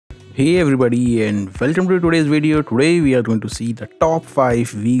Hey everybody and welcome to today's video. Today we are going to see the top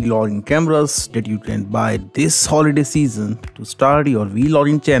 5 vlogging cameras that you can buy this holiday season to start your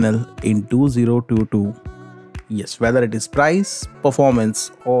vlogging channel in 2022. Yes, whether it is price,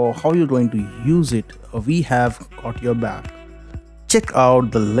 performance or how you're going to use it, we have got your back. Check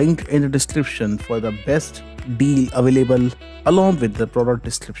out the link in the description for the best deal available along with the product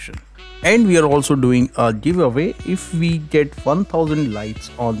description. And we are also doing a giveaway. If we get 1000 likes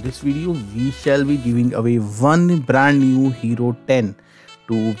on this video, we shall be giving away one brand new Hero 10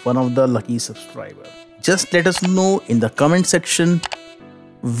 to one of the lucky subscribers. Just let us know in the comment section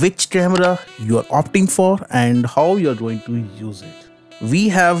which camera you are opting for and how you are going to use it. We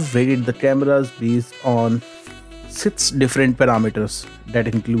have rated the cameras based on 6 different parameters that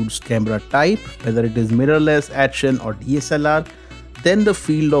includes camera type, whether it is mirrorless, action or DSLR, then the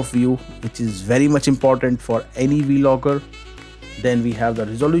field of view, which is very much important for any vlogger. Then we have the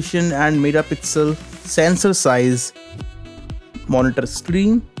resolution and megapixel, sensor size, monitor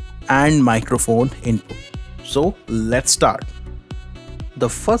screen and microphone input. So let's start. The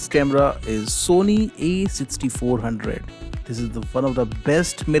first camera is Sony a6400. This is one of the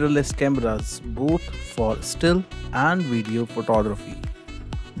best mirrorless cameras both for still and video photography.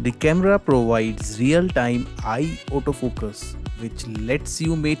 The camera provides real-time eye autofocus, which lets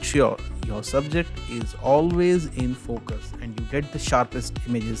you make sure your subject is always in focus and you get the sharpest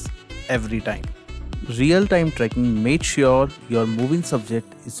images every time. Real-time tracking makes sure your moving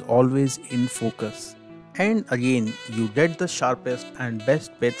subject is always in focus. And again, you get the sharpest and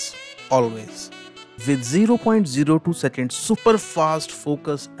best bits always. With 0.02 seconds super fast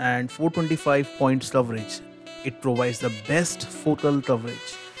focus and 425 points coverage, it provides the best focal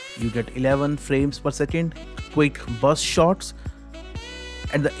coverage. You get 11 frames per second, quick burst shots,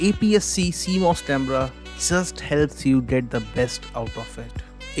 and the APS-C CMOS camera just helps you get the best out of it.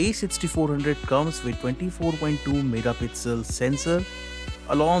 A6400 comes with 24.2 megapixel sensor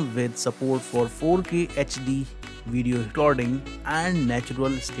along with support for 4K HD video recording and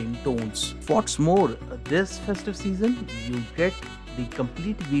natural skin tones. What's more, this festive season you get the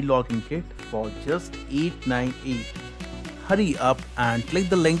complete vlogging kit for just $898. Hurry up and click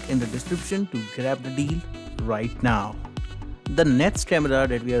the link in the description to grab the deal right now. The next camera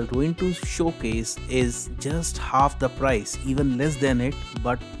that we are going to showcase is just half the price, even less than it,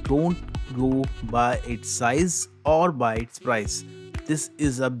 but don't go by its size or by its price. This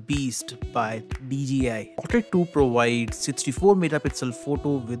is a beast by DJI. Pocket 2 provides 64 megapixel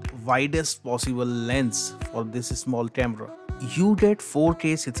photo with widest possible lens for this small camera. You get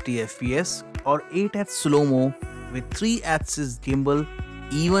 4K 60 fps or 8x slow-mo with 3-axis gimbal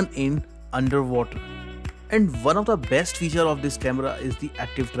even in underwater. And one of the best features of this camera is the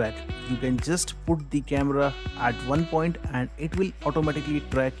active track. You can just put the camera at one point and it will automatically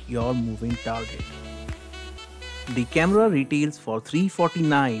track your moving target. The camera retails for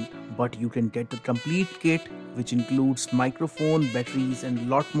 $349, but you can get the complete kit which includes microphone, batteries and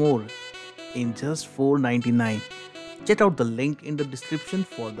lot more in just $499. Check out the link in the description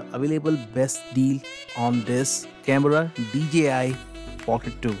for the available best deal on this camera, DJI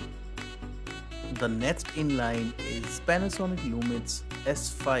Pocket 2. The next in line is Panasonic Lumix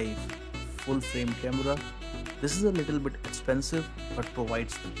S5 full frame camera. This is a little bit expensive but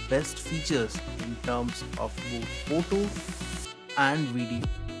provides the best features in terms of both photo and video.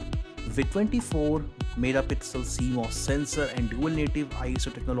 With 24 megapixel CMOS sensor and dual native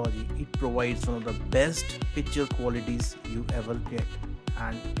ISO technology, it provides one of the best picture qualities you ever get,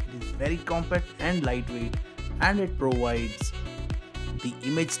 and it is very compact and lightweight, and it provides the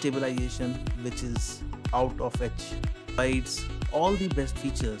image stabilization which is out of edge. Provides all the best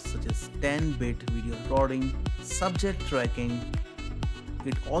features such as 10-bit video recording, subject tracking.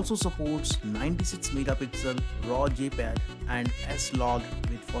 It also supports 96 megapixel RAW JPEG and S-Log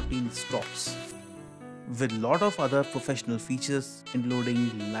with 14 stops. With lot of other professional features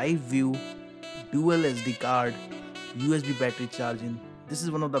including live view, dual SD card, USB battery charging. This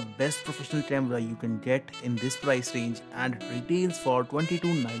is one of the best professional camera you can get in this price range and it retails for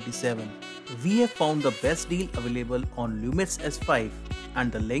 $2297. We have found the best deal available on Lumix S5 and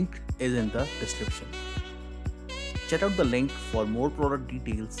the link is in the description. Check out the link for more product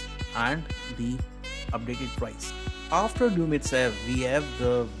details and the updated price. After Lumix F, we have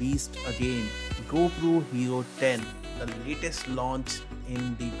the beast again, GoPro Hero 10, the latest launch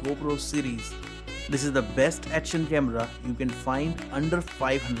in the GoPro series. This is the best action camera you can find under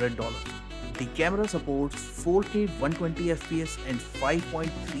 $500. The camera supports 4K 120fps and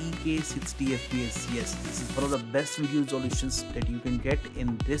 5.3K 60fps. Yes, this is one of the best video resolutions that you can get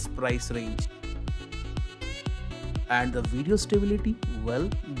in this price range. And the video stability, well,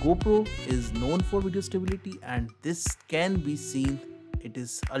 GoPro is known for video stability and this can be seen, it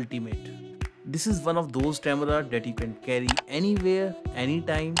is ultimate. This is one of those cameras that you can carry anywhere,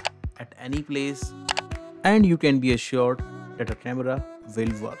 anytime, at any place, and you can be assured that a camera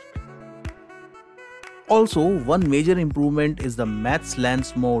will work. Also, one major improvement is the Max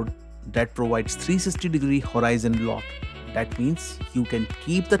Lens mode that provides 360-degree horizon lock. That means you can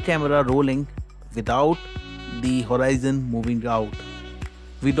keep the camera rolling without the horizon moving out.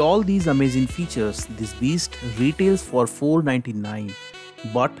 With all these amazing features, this beast retails for $499,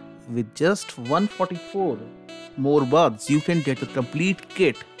 but with just $144 more bucks, you can get a complete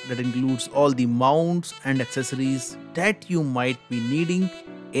kit that includes all the mounts and accessories that you might be needing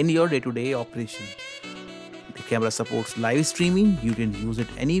in your day-to-day operation. The camera supports live streaming, you can use it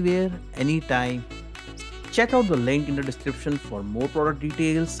anywhere, anytime. Check out the link in the description for more product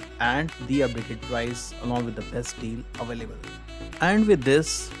details and the updated price along with the best deal available. And with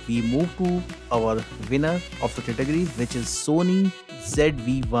this, we move to our winner of the category, which is Sony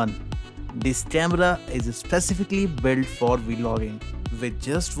ZV-1. This camera is specifically built for vlogging. With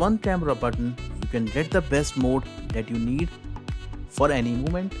just one camera button, you can get the best mode that you need for any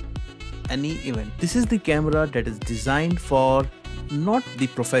moment, any event. This is the camera that is designed for not the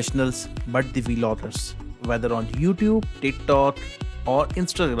professionals but the vloggers. Whether on YouTube, TikTok or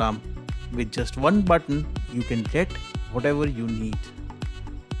Instagram, with just one button you can get whatever you need.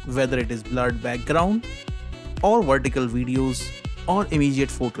 Whether it is blurred background or vertical videos or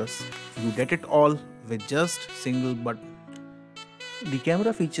immediate focus, you get it all with just single button. The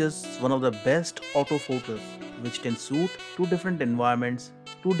camera features one of the best autofocus which can suit two different environments,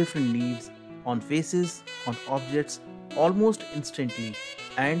 two different needs, on faces, on objects almost instantly,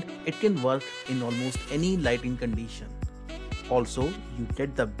 and it can work in almost any lighting condition. Also, you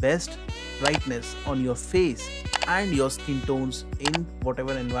get the best brightness on your face and your skin tones in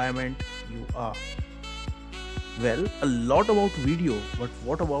whatever environment you are. Well, a lot about video, but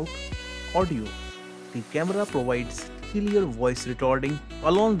what about audio? The camera provides clear voice recording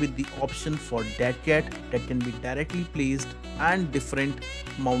along with the option for dead cat that can be directly placed and different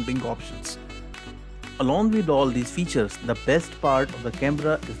mounting options. Along with all these features, the best part of the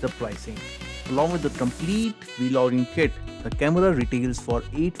camera is the pricing. Along with the complete vlogging kit, the camera retails for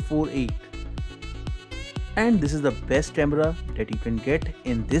 $848. And this is the best camera that you can get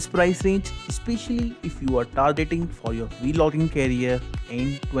in this price range, especially if you are targeting for your vlogging career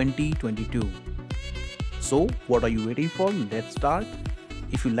in 2022. So what are you waiting for? Let's start.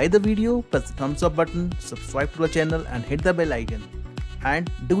 If you like the video, press the thumbs up button, subscribe to the channel and hit the bell icon.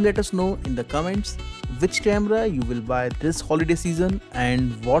 And do let us know in the comments which camera you will buy this holiday season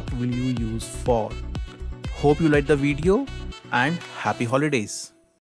and what will you use for. Hope you liked the video and happy holidays.